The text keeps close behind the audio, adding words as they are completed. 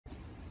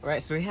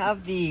Alright, so we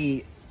have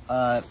the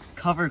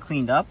cover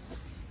cleaned up,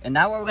 and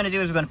now what we're going to do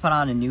is we're going to put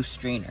on a new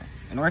strainer.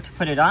 In order to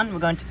put it on,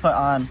 we're going to put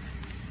on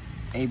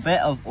a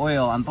bit of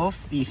oil on both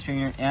the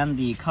strainer and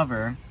the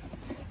cover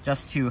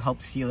just to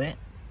help seal it.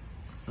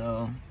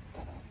 So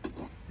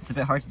it's a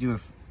bit hard to do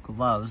with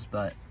gloves,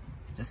 but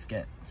just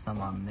get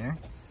some on there.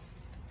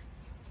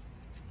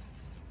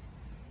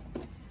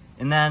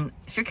 And then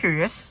if you're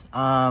curious,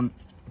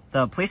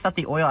 the place that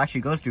the oil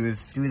actually goes through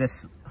is through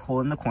this hole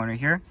in the corner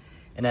here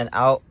and then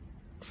out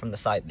from the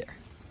side there.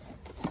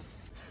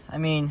 I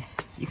mean,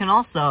 you can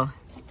also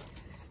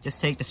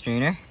just take the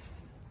strainer,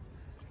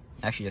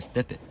 actually just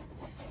dip it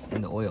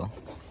in the oil.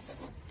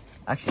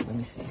 Actually, let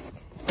me see.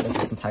 Does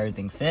this entire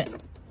thing fit?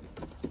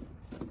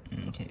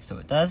 Okay, so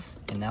it does.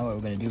 And now what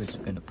we're going to do is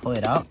we're going to pull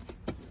it out.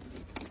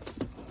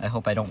 I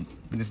hope I don't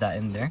lose that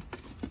in there.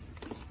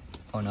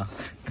 Oh no.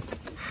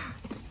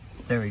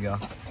 There we go.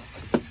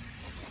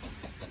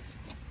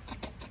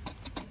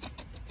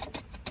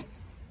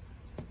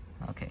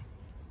 Okay,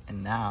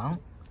 and now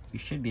you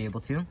should be able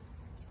to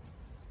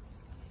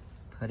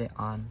put it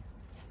on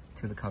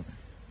to the cover.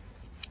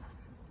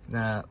 We're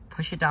gonna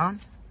push it down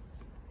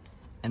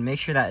and make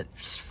sure that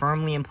it's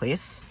firmly in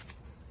place.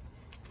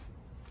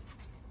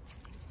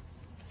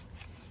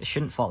 It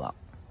shouldn't fall out.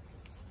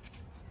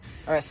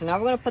 Alright, so now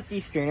we're gonna put the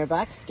strainer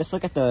back. Just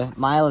look at the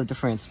mile of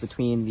difference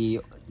between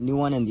the new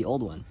one and the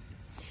old one.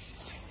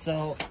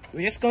 So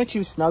we're just going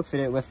to snug fit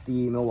it with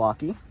the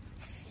Milwaukee.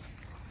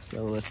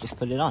 So let's just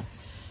put it on.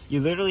 You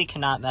literally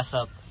cannot mess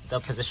up the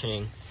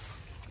positioning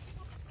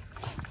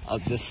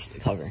of this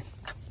cover.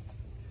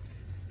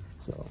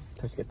 So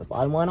first get the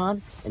bottom one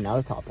on, and now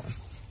the top one.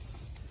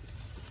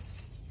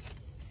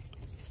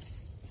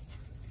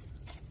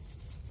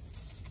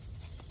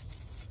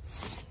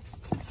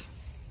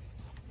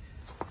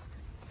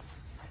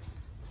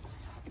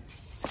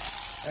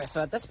 Alright,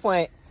 so at this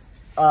point,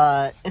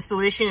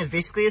 installation is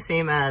basically the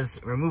same as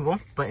removal,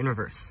 but in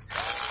reverse.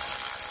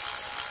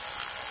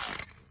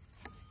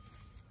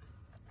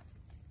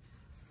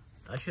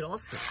 I should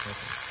also.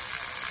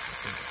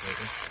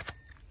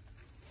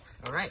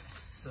 Alright,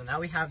 so now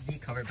we have the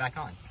cover back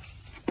on.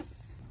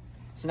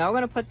 So now we're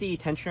going to put the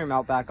tensioner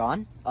mount back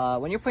on.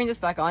 When you're putting this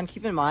back on,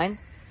 keep in mind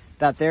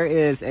that there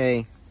is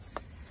I'm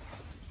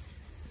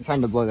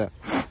trying to blow that.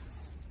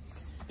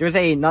 There's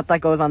a nut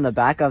that goes on the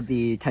back of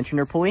the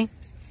tensioner pulley,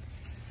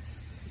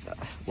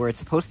 where it's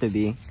supposed to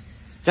be.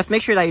 Just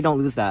make sure that you don't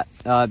lose that,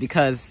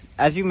 because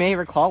as you may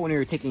recall, when we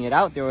were taking it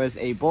out, there was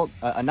a bolt,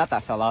 a nut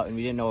that fell out, and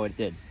we didn't know what it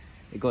did.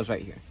 It goes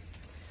right here.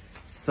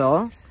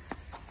 So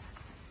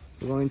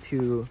we're going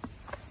to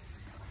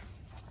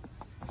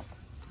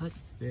put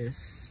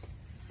this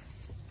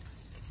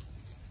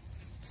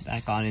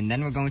back on, and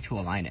then we're going to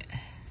align it.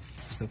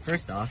 So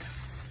first off,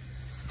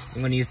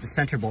 I'm going to use the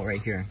center bolt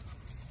right here.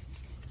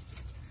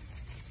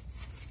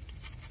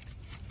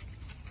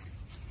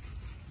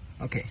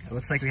 Okay, it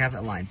looks like we have it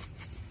aligned.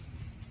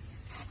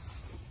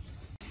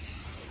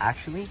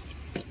 Actually,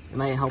 it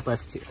might help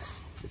us to,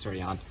 it's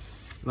already on.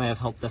 It might have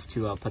helped us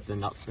to put the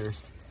nut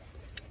first.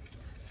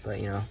 But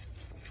you know,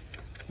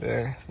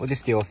 we'll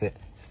just deal with it.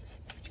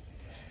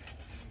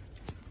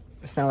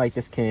 It's not like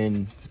this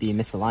can be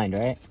misaligned,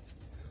 right?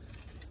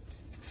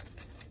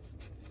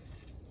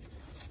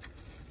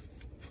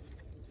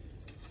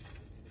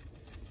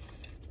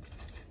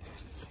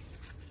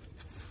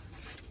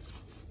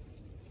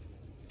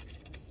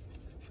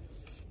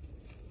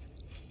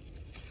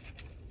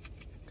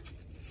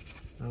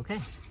 Okay.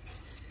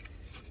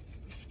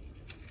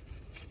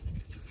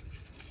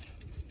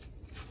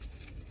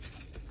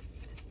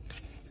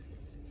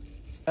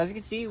 As you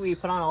can see, we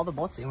put on all the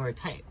bolts and we're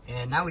tight.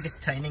 And now we're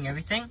just tightening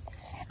everything.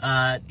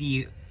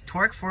 The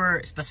torque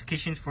for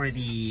specifications for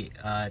the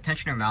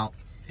tensioner mount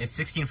is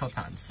 16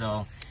 foot-pounds.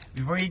 So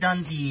we've already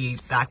done the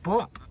back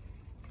bolt.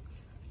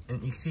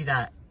 And you can see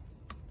that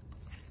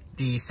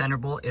the center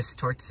bolt is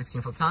torqued to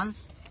 16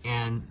 foot-pounds.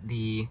 And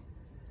the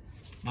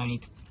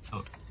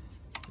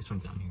this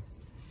one's down here.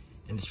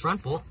 And this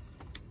front bolt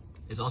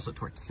is also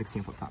torqued to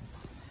 16 foot-pounds.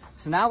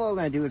 So now what we're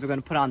going to do is we're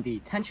going to put on the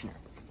tensioner.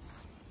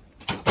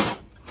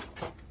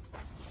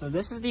 So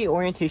this is the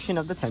orientation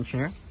of the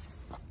tensioner.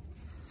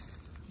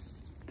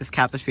 This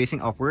cap is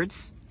facing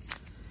upwards,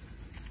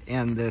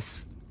 and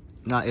this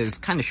nut is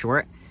kind of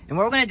short. And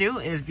what we're going to do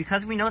is,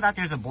 because we know that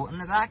there's a bolt in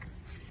the back,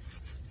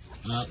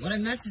 what I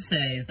meant to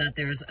say is that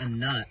there's a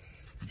nut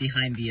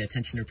behind the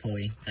tensioner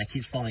pulley that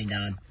keeps falling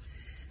down.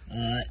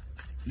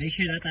 Make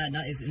sure that that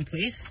nut is in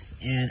place,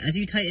 and as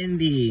you tighten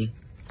the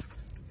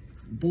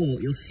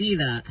bolt, you'll see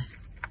that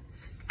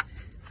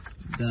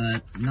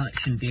the nut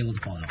shouldn't be able to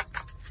fall out.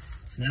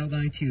 So now we're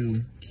going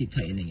to keep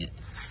tightening it.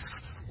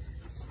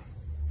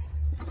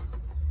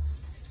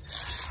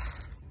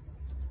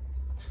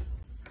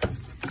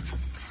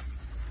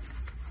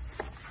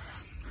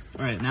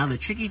 Alright, now the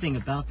tricky thing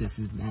about this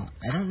is that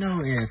I don't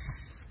know if...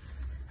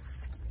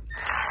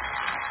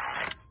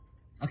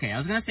 Okay, I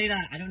was gonna say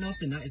that I don't know if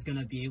the nut is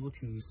gonna be able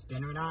to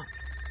spin or not,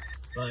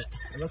 but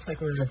it looks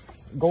like we're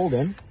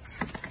golden.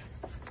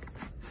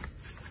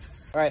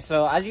 Alright,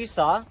 so as you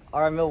saw,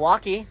 our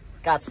Milwaukee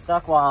got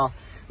stuck while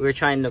we were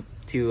trying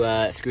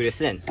to screw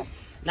this in.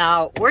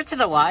 Now, word to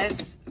the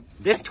wise,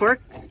 this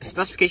torque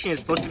specification is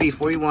supposed to be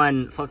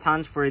 41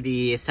 foot-pounds for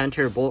the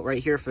center bolt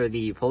right here for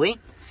the pulley.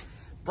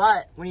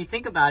 But when you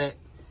think about it,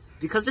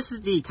 because this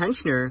is the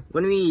tensioner,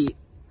 when we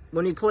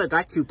pull it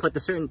back to put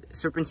the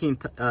serpentine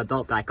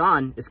belt back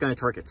on, it's going to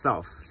torque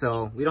itself.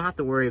 So we don't have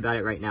to worry about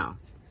it right now.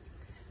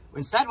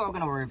 Instead, what we're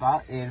going to worry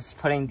about is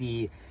putting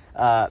the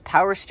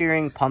power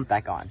steering pump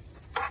back on.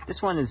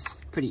 This one is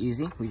pretty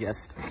easy. We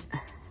just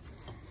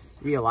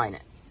realign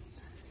it.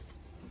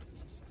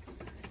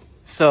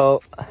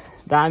 So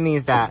that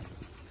means that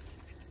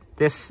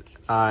this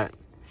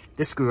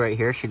screw right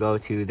here should go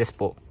to this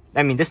bolt.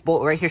 I mean, this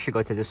bolt right here should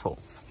go to this hole.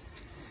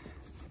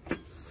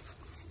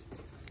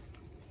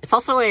 It's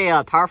also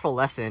a powerful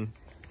lesson,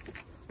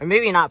 or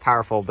maybe not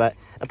powerful, but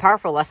a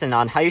powerful lesson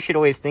on how you should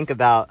always think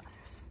about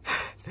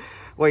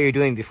what you're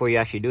doing before you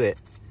actually do it.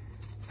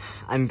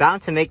 I'm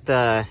bound to make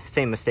the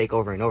same mistake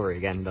over and over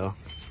again, though.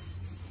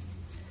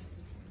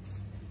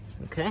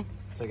 Okay,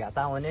 so we got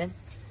that one in.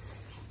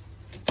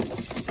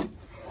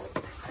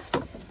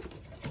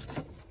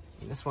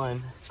 And this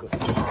one goes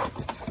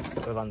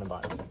on the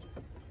bottom.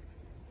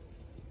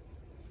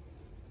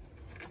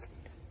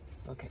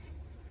 Okay.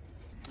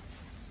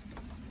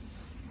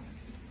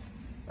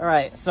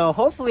 Alright, so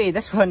hopefully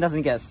this one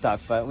doesn't get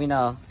stuck, but we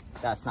know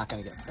that's not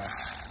going to get stuck.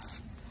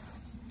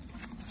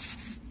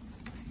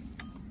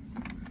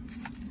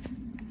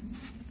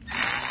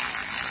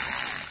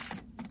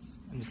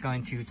 I'm just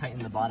going to tighten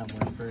the bottom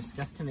one first,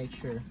 just to make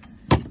sure.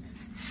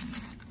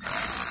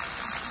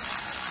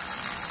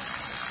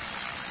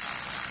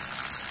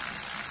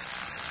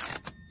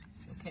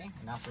 Okay,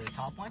 now for the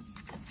top one.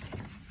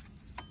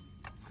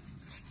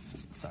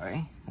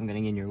 Sorry, I'm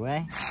getting in your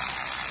way.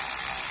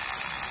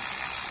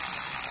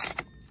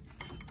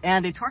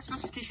 And the torque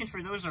specification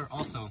for those are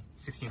also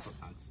 16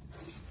 foot-pounds.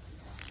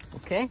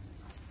 Okay.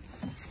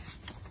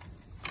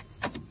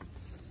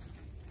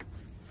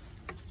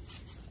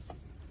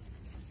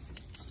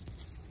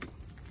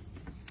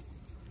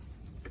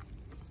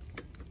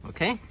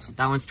 Okay, so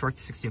that one's torqued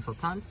to 16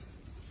 foot-pounds.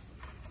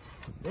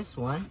 This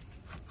one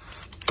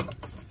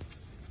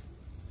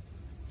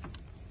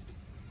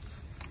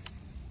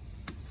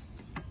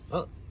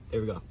oh,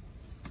 there we go.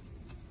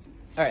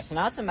 Alright, so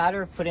now it's a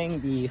matter of putting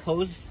the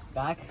hose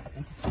back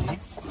into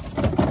place.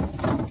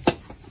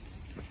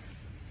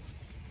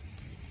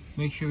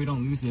 Make sure we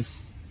don't lose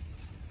this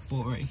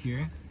bolt right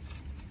here.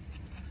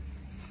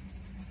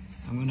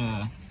 I'm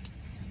gonna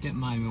get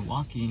my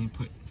Milwaukee and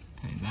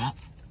tighten that.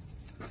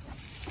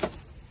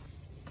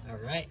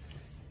 Alright,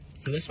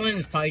 so this one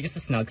is probably just a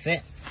snug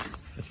fit,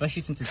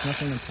 especially since it's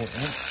nothing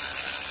important.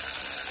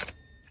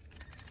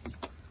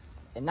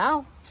 And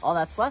now, all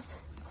that's left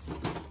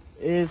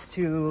is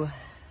to...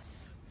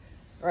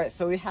 Alright,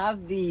 so we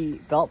have the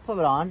belt put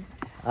on.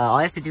 All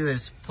I have to do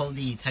is pull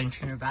the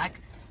tensioner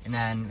back and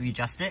then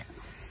readjust it.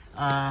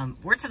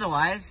 Word to the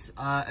wise,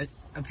 a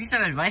piece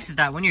of advice is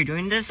that when you're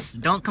doing this,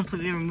 don't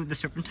completely remove the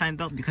serpentine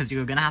belt, because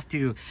you're gonna have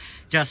to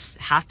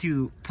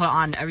put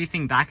on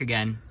everything back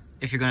again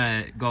if you're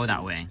gonna go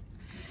that way.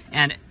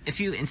 And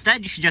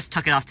instead, you should just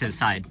tuck it off to the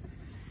side.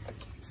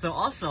 So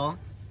also,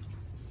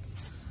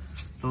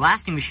 the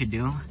last thing we should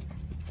do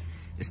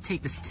is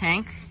take this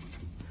tank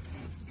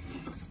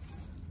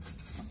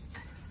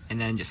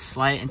and then just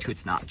slide it into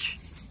its notch.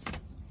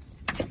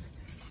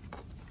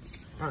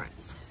 Alright,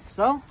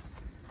 so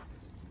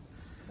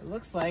it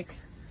looks like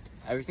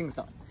everything's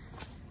done.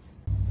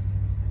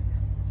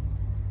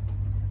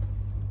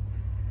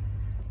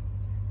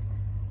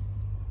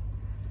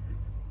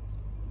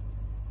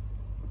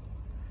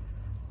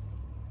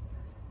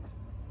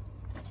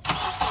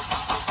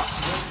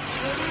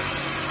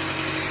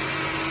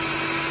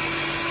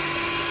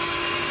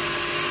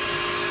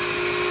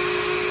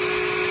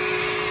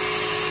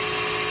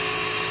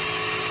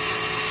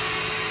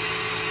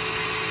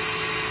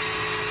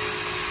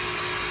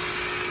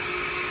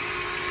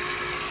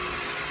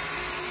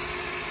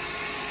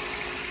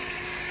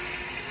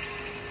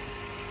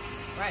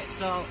 Right,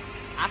 so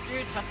after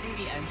testing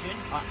the engine,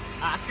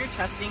 after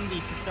testing the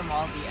system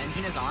while the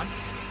engine is on,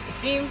 it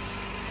seems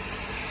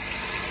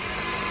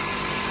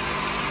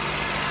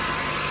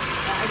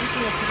that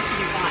everything is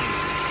perfectly fine.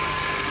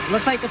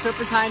 Looks like the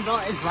serpentine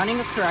belt is running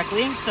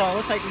correctly, so it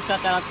looks like we set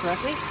that up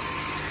correctly.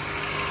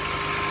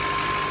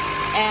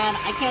 And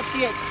I can't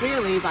see it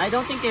clearly, but I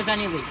don't think there's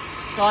any leaks.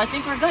 So I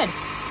think we're good.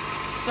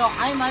 So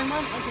I'm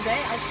Aiman, and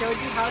today I showed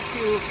you how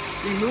to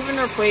remove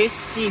and replace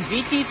the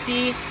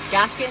VTC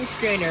gasket and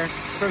strainer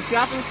for a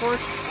 2004, a 2000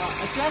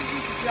 to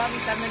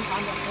 2007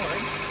 Honda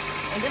Accord.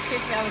 In this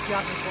case, we have a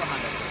 2004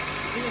 Honda Accord.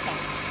 Give me a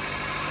second.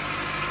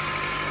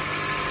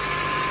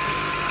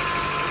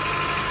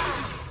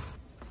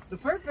 The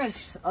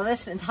purpose of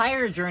this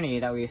entire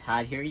journey that we've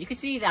had here, you can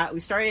see that we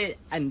started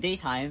in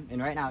daytime,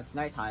 and right now it's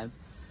nighttime,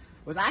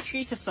 was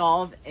actually to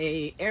solve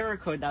a error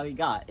code that we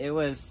got. It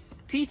was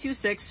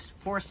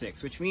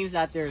P2646, which means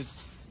that there's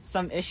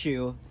some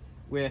issue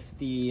with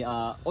the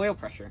oil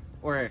pressure,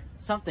 or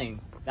something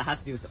that has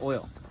to do with the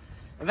oil.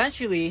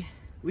 Eventually,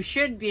 we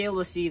should be able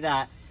to see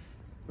that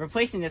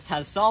replacing this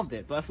has solved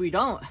it, but if we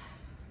don't,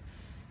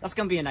 that's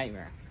going to be a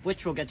nightmare,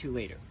 which we'll get to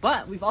later.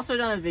 But we've also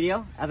done a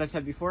video, as I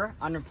said before,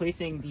 on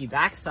replacing the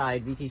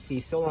backside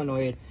VTC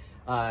solenoid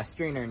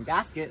strainer and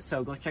gasket,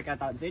 so go check out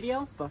that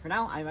video. But for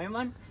now, I'm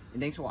Aiman, and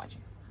thanks for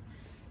watching.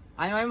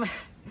 I'm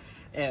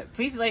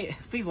please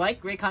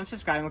like, rate, comment,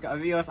 subscribe, and look at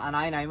other videos on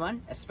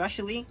EyeOnAiman,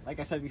 especially, like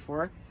I said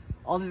before,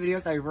 all the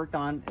videos I worked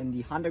on in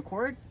the Honda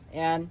Accord,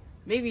 and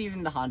maybe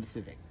even the Honda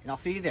Civic, and I'll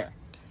see you there.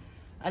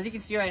 As you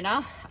can see right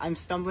now, I'm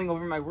stumbling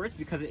over my words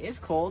because it is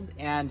cold,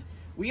 and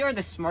we are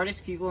the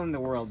smartest people in the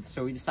world,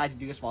 so we decided to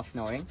do this while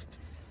snowing.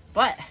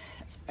 But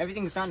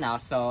everything's done now,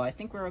 so I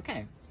think we're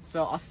okay.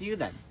 So I'll see you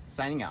then.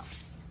 Signing out.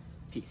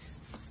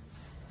 Peace.